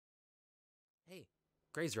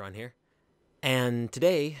CrazyRonn here. And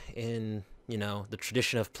today, in, the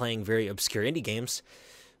tradition of playing very obscure indie games,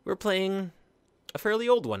 we're playing a fairly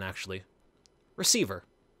old one, actually. Receiver.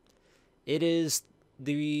 It is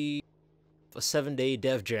a 7-day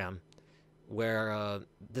dev jam where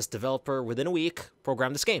this developer, within a week,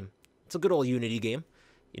 programmed this game. It's a good old Unity game.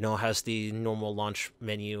 Has the normal launch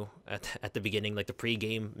menu at the beginning, like the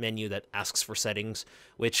pre-game menu that asks for settings,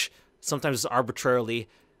 which sometimes is arbitrarily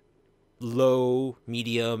low,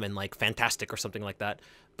 medium, and like fantastic or something like that.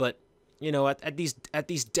 But at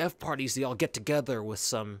these dev parties, they all get together with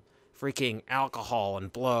some freaking alcohol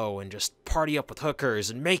and blow and just party up with hookers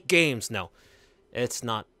and make games. No, it's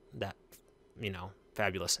not that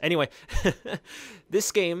fabulous. Anyway,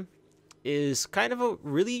 this game is kind of a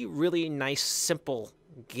really, really nice, simple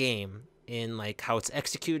game in like how it's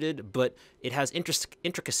executed, but it has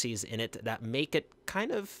intricacies in it that make it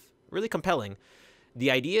kind of really compelling.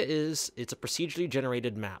 The idea is it's a procedurally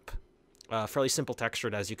generated map, fairly simple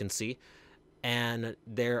textured, as you can see, and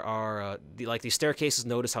there are these staircases.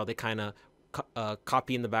 Notice how they kind of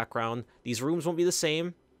copy in the background. These rooms won't be the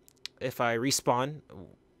same if I respawn,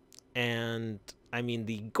 and I mean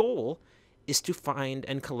the goal is to find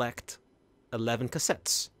and collect 11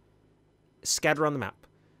 cassettes scattered on the map.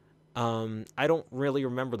 I don't really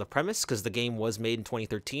remember the premise because the game was made in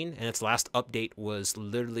 2013 and its last update was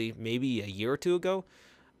literally maybe a year or two ago.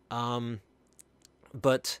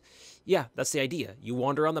 But yeah, that's the idea. You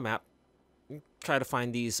wander on the map, try to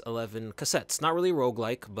find these 11 cassettes. Not really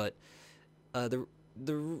roguelike, but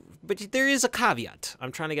but there is a caveat.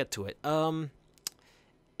 I'm trying to get to it.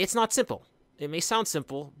 It's not simple. It may sound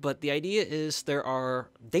simple, but the idea is there are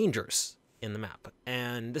dangers in the map,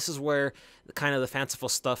 and this is where kind of the fanciful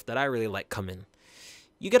stuff that I really like come in.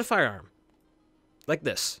 You get a firearm like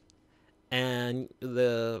this, and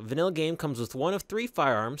the vanilla game comes with one of 3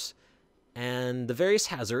 firearms, and the various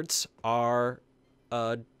hazards are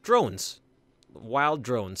drones, wild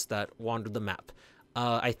drones that wander the map.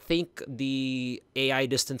 I think the AI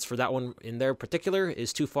distance for that one in there in particular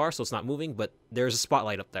is too far, so it's not moving, but there's a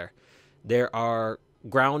spotlight up there. There are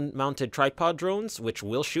ground-mounted tripod drones, which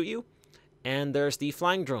will shoot you, and there's the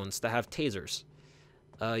flying drones that have tasers.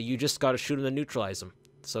 You just gotta shoot them and neutralize them.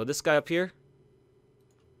 So this guy up here,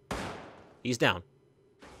 he's down.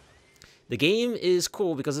 The game is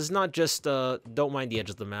cool because it's not just don't mind the edge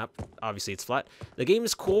of the map. Obviously, it's flat. The game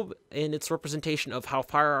is cool in its representation of how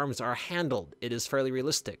firearms are handled. It is fairly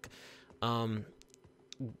realistic.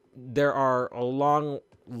 There are a long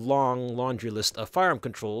laundry list of firearm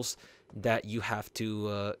controls that you have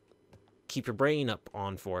to keep your brain up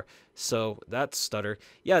on for. So that's stutter.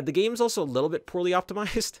 Yeah, the game's also a little bit poorly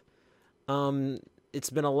optimized. It's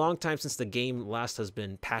been a long time since the game last has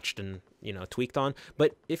been patched and tweaked on,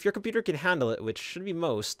 but if your computer can handle it, which should be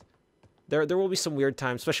most, there will be some weird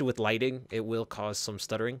times, especially with lighting. It will cause some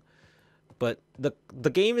stuttering, but the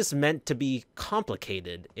game is meant to be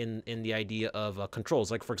complicated in the idea of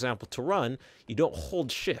controls. Like, for example, to run, you don't hold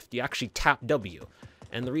shift, you actually tap W,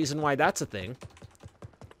 and the reason why that's a thing,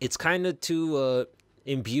 it's kind of to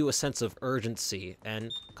imbue a sense of urgency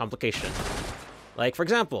and complication. Like, for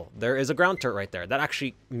example, there is a ground turret right there. That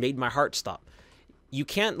actually made my heart stop. You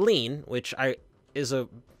can't lean, which is a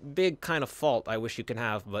big kind of fault I wish you can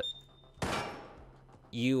have, but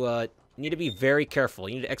you need to be very careful.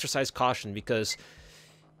 You need to exercise caution because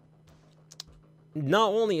not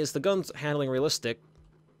only is the gun's handling realistic,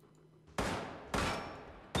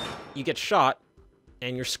 you get shot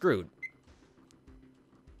and you're screwed.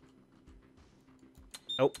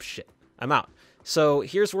 Oh, shit. I'm out. So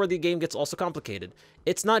here's where the game gets also complicated.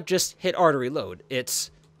 It's not just hit R to reload. It's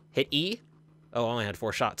hit E. Oh, I only had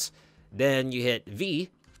 4 shots. Then you hit V.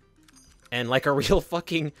 And like a real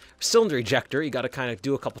fucking cylinder ejector, you gotta kind of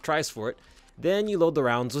do a couple tries for it. Then you load the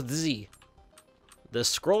rounds with Z. The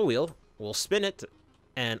scroll wheel will spin it,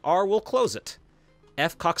 and R will close it.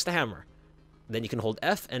 F cocks the hammer. Then you can hold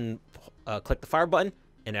F and click the fire button,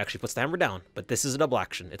 and it actually puts the hammer down. But this is a double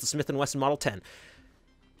action. It's a Smith & Wesson Model 10.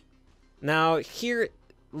 Now, here,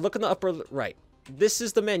 look in the upper right. This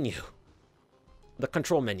is the menu. The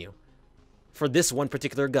control menu. For this one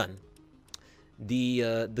particular gun.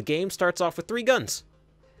 The game starts off with 3 guns.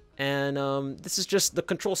 And this is just the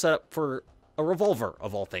control setup for a revolver,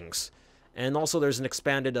 of all things. And also there's an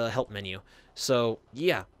expanded help menu. So,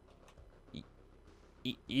 yeah.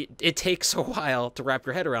 It takes a while to wrap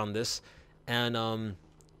your head around this. And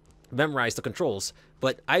memorize the controls.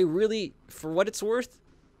 But I really, for what it's worth,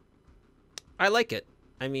 I like it.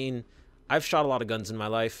 I mean, I've shot a lot of guns in my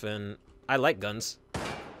life, and I like guns.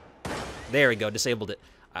 There we go, disabled it.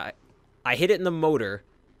 I hit it in the motor.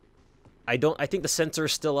 I think the sensor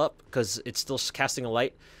is still up because it's still casting a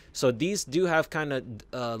light. So these do have kind of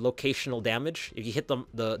locational damage. If you hit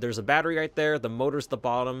there's a battery right there, the motor's the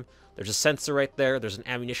bottom, there's a sensor right there, there's an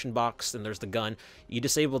ammunition box, and there's the gun. You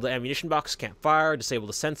disable the ammunition box, can't fire. Disable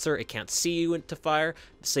the sensor, it can't see you to fire.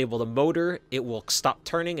 Disable the motor, it will stop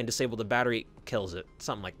turning, and disable the battery, it kills it.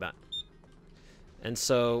 Something like that. And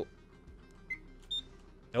so...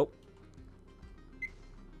 Nope.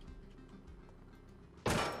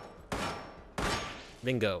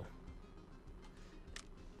 Bingo.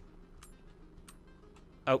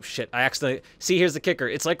 Oh shit, I accidentally... See, here's the kicker.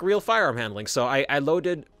 It's like real firearm handling. So I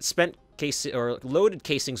loaded loaded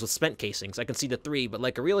casings with spent casings. I can see the 3, but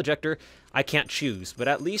like a real ejector, I can't choose. But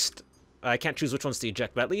at least... I can't choose which ones to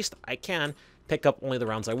eject, but at least I can pick up only the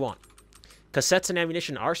rounds I want. Cassettes and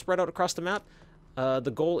ammunition are spread out across the map.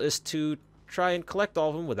 The goal is to try and collect all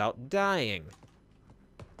of them without dying.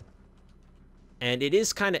 And it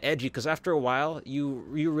is kind of edgy, because after a while,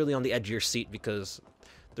 you're really on the edge of your seat, because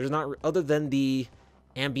there's not... Other than the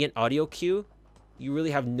ambient audio cue, you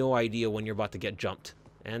really have no idea when you're about to get jumped.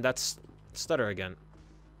 And that's stutter again.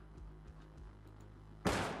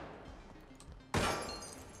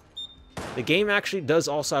 The game actually does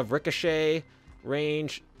also have ricochet,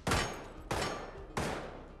 range,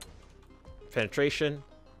 penetration.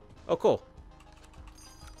 Oh, cool.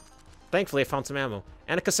 Thankfully, I found some ammo.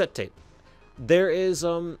 And a cassette tape. There is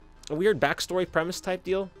a weird backstory premise type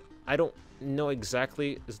deal. I don't know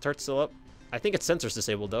exactly. Is the turret still up? I think its sensor's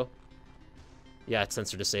disabled, though. Yeah, it's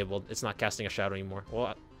sensor disabled. It's not casting a shadow anymore.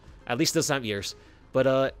 Well, at least it doesn't have ears.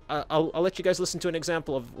 But I'll let you guys listen to an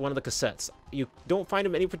example of one of the cassettes. You don't find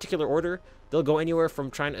them in any particular order. They'll go anywhere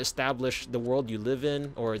from trying to establish the world you live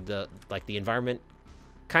in, or the environment.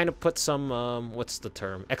 Kind of put some, what's the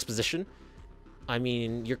term? Exposition. I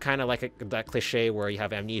mean, you're kind of like that cliche where you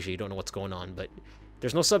have amnesia, you don't know what's going on, but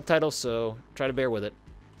there's no subtitles, so try to bear with it.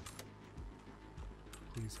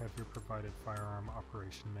 Please have your provided firearm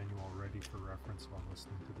operation manual ready for reference while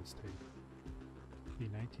listening to this tape. The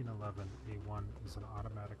 1911 A1 is an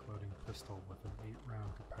automatic loading pistol with an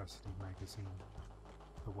 8-round capacity magazine.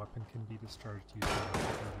 The weapon can be discharged using a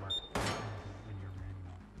particular marked in your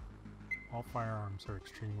manual. All firearms are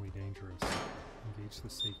extremely dangerous. Engage the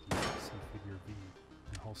safety, see figure V,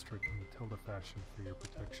 and holster it in the tilde fashion for your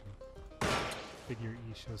protection. Figure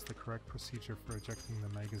E shows the correct procedure for ejecting the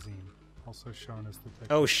magazine, also shown as the technique.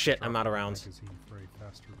 Oh shit, I'm out of rounds. Magazine for a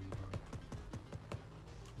faster reload.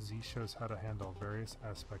 Z shows how to handle various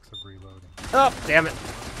aspects of reloading. Oh, damn it.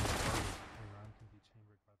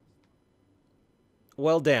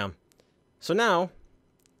 Well, damn. So now,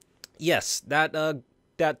 yes, that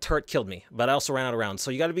turret killed me, but I also ran out of rounds. So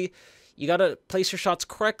you gotta place your shots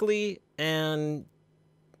correctly, and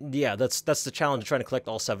yeah, that's the challenge of trying to collect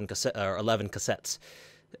all 11 cassettes.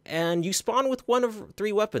 And you spawn with one of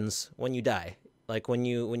 3 weapons when you die. Like when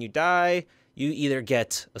you die, you either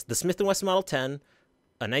get the Smith & Wesson Model 10,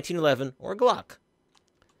 a 1911, or a Glock.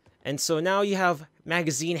 And so now you have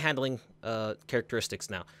magazine handling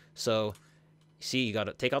characteristics now. So see, you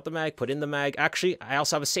gotta take out the mag, put in the mag. Actually, I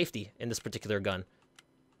also have a safety in this particular gun.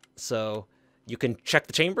 So you can check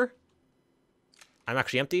the chamber. I'm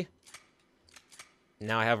actually empty.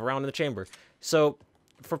 Now I have a round in the chamber. So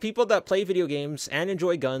for people that play video games and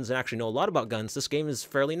enjoy guns and actually know a lot about guns, this game is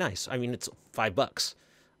fairly nice. I mean, it's $5.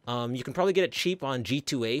 You can probably get it cheap on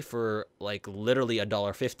G2A for like literally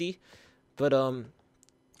 $1.50. But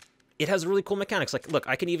it has really cool mechanics. Like, look,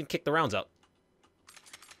 I can even kick the rounds out.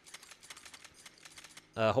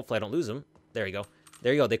 Hopefully I don't lose them. There you go.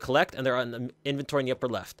 There you go. They collect and they're on the inventory in the upper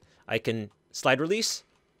left. I can slide release.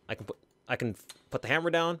 I can put the hammer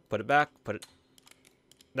down, put it back, put it,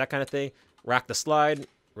 that kind of thing. Rack the slide,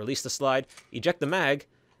 release the slide, eject the mag,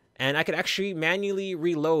 and I can actually manually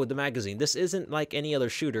reload the magazine. This isn't like any other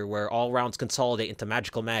shooter where all rounds consolidate into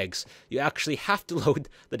magical mags. You actually have to load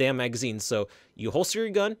the damn magazine. So you holster your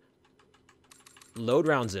gun, load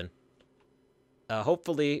rounds in.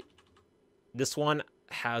 Hopefully this one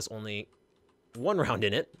has only 1 round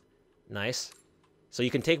in it. Nice. So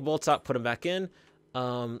you can take bullets out, put them back in.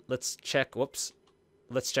 Let's check. Whoops.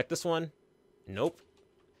 Let's check this one. Nope.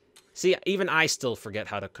 See, even I still forget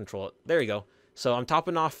how to control it. There you go. So I'm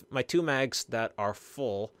topping off my 2 mags that are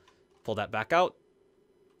full. Pull that back out.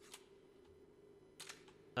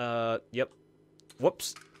 Yep.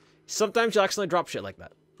 Whoops. Sometimes you'll accidentally drop shit like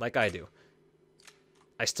that. Like I do.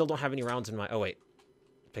 I still don't have any rounds in my... Oh, wait.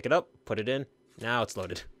 Pick it up. Put it in. Now it's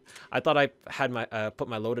loaded. I thought I had my put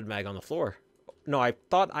my loaded mag on the floor. No, I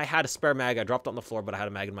thought I had a spare mag. I dropped it on the floor, but I had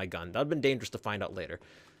a mag in my gun. That would have been dangerous to find out later.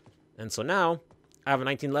 And so now, I have a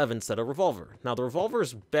 1911 instead of a revolver. Now, the revolver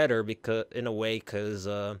is better because, in a way, because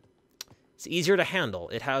It's easier to handle.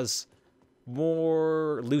 It has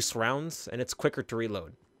more loose rounds, and it's quicker to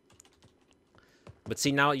reload. But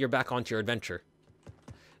see, now you're back onto your adventure.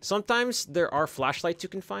 Sometimes there are flashlights you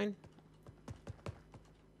can find.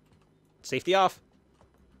 Safety off.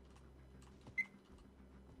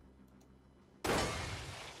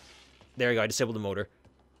 There you go, I disabled the motor.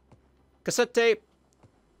 Cassette tape.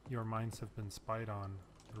 Your minds have been spied on.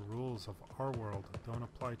 The rules of our world don't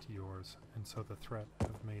apply to yours, and so the threat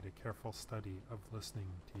have made a careful study of listening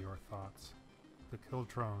to your thoughts. The kill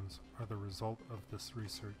drones are the result of this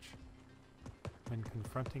research. When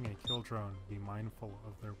confronting a kill drone, be mindful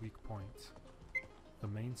of their weak points. The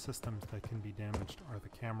main systems that can be damaged are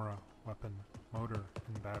the camera, weapon, motor,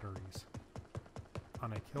 and batteries.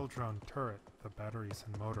 On a kill drone turret, the batteries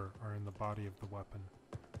and motor are in the body of the weapon.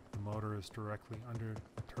 The motor is directly under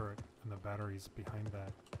the turret and the batteries behind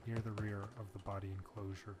that, near the rear of the body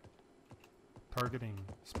enclosure. Targeting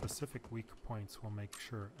specific weak points will make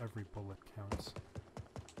sure every bullet counts.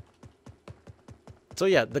 So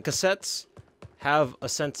yeah, the cassettes have a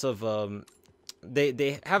sense of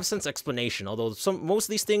they have a sense of explanation, although most of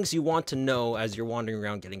these things you want to know as you're wandering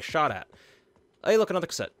around getting shot at. Hey, look, another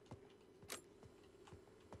cassette.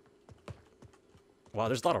 Wow,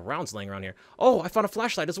 there's a lot of rounds laying around here. Oh, I found a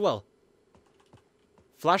flashlight as well.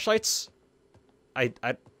 Flashlights, I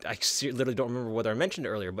literally don't remember whether I mentioned it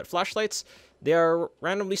earlier, but flashlights, they are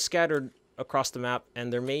randomly scattered across the map,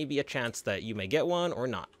 and there may be a chance that you may get one or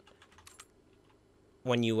not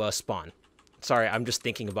when you spawn. Sorry, I'm just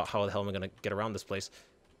thinking about how the hell am I going to get around this place.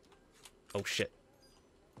 Oh, shit.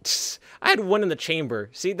 I had one in the chamber.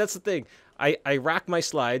 See, that's the thing. I racked my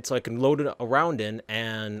slide so I can load it around in,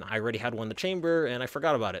 and I already had one in the chamber, and I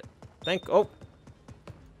forgot about it. Oh.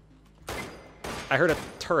 I heard a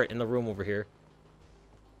turret in the room over here.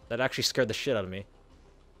 That actually scared the shit out of me.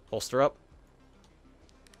 Holster up.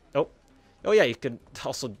 Oh. Oh, yeah, you could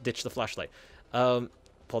also ditch the flashlight.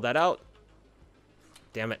 Pull that out.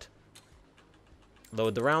 Damn it.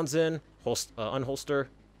 Load the rounds in. Unholster.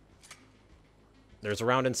 There's a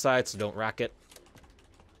round inside, so don't rack it.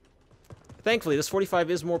 Thankfully, this 45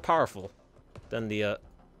 is more powerful than the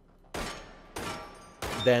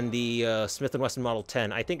Smith & Wesson Model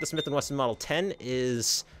 10. I think the Smith & Wesson Model 10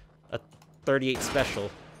 is a 38 special.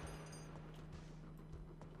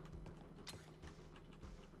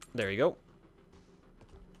 There you go.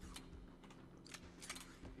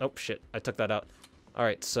 Oh, shit. I took that out.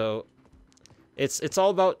 Alright, so it's all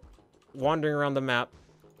about wandering around the map,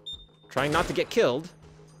 trying not to get killed.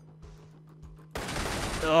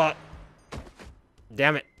 Ugh.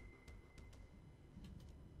 Damn it.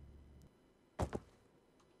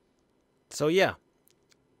 So yeah.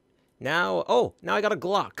 Now I got a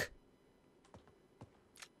Glock.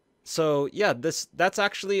 So yeah, that's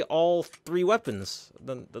actually all 3 weapons.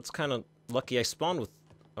 Then that's kind of lucky I spawned with,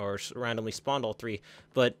 or randomly spawned all 3.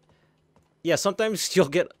 But yeah, sometimes you'll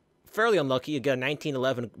get fairly unlucky. You get a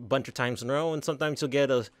 1911 a bunch of times in a row, and sometimes you'll get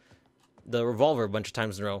the revolver a bunch of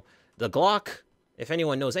times in a row. The Glock, if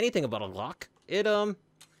anyone knows anything about a Glock, it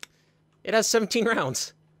has 17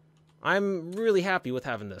 rounds. I'm really happy with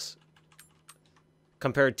having this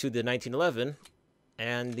compared to the 1911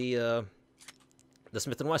 and the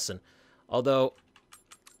Smith & Wesson. Although,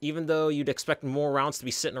 even though you'd expect more rounds to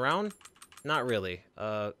be sitting around, not really.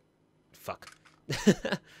 Fuck.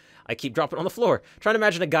 I keep dropping on the floor. Trying to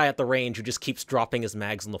imagine a guy at the range who just keeps dropping his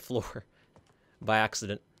mags on the floor by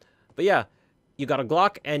accident. But yeah, you got a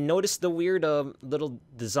Glock, and notice the weird little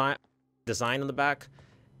design on the back.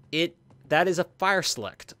 That is a fire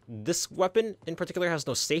select. This weapon in particular has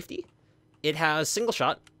no safety. It has single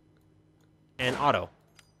shot and auto.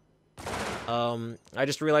 I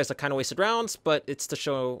just realized I kind of wasted rounds, but it's to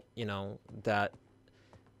show, you know, that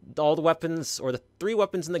all the weapons, or the 3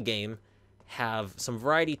 weapons in the game, have some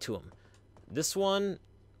variety to them. This one,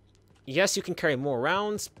 yes, you can carry more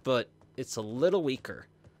rounds, but it's a little weaker.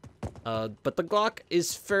 But the Glock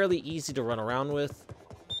is fairly easy to run around with.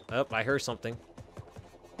 Oh, I heard something.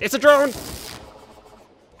 It's a drone!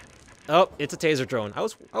 Oh, it's a taser drone. I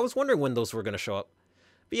was wondering when those were gonna show up.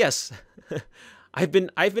 But yes, I've been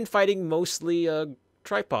fighting mostly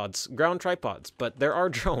tripods, ground tripods, but there are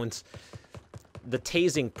drones. The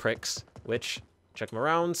tasing pricks, which, check my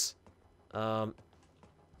rounds. I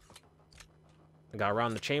got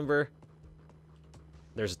around the chamber.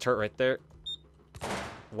 There's a turret right there.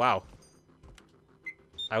 Wow.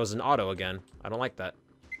 I was in auto again. I don't like that.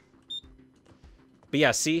 But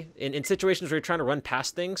yeah, see? In situations where you're trying to run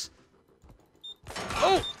past things...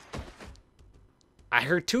 Oh! I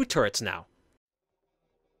heard 2 turrets now.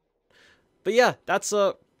 But yeah, that's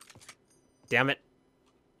Damn it.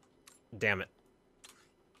 Damn it.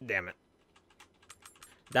 Damn it.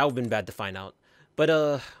 That would have been bad to find out.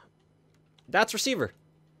 But that's Receiver.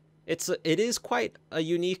 It is quite a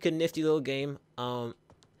unique and nifty little game. I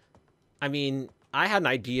mean, I had an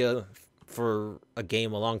idea for a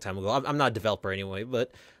game a long time ago. I'm not a developer anyway,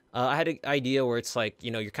 but I had an idea where it's like,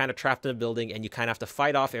 you know, you're kind of trapped in a building and you kind of have to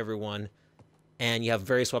fight off everyone, and you have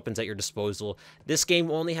various weapons at your disposal. This game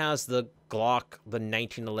only has the Glock, the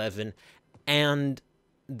 1911, and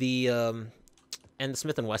the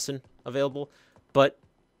Smith & Wesson available, but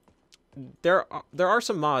there are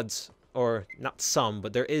some mods, or not some,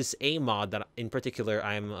 but there is a mod that in particular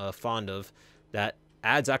I'm fond of that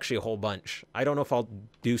adds actually a whole bunch. I don't know if I'll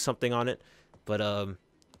do something on it, but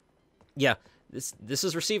yeah, this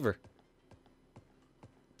is Receiver.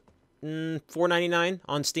 $4.99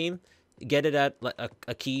 on Steam. Get it at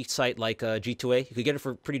a key site like G2A. You could get it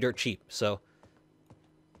for pretty dirt cheap. So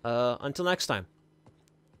until next time,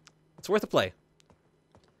 it's worth a play.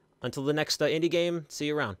 Until the next indie game, see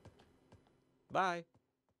you around. Bye.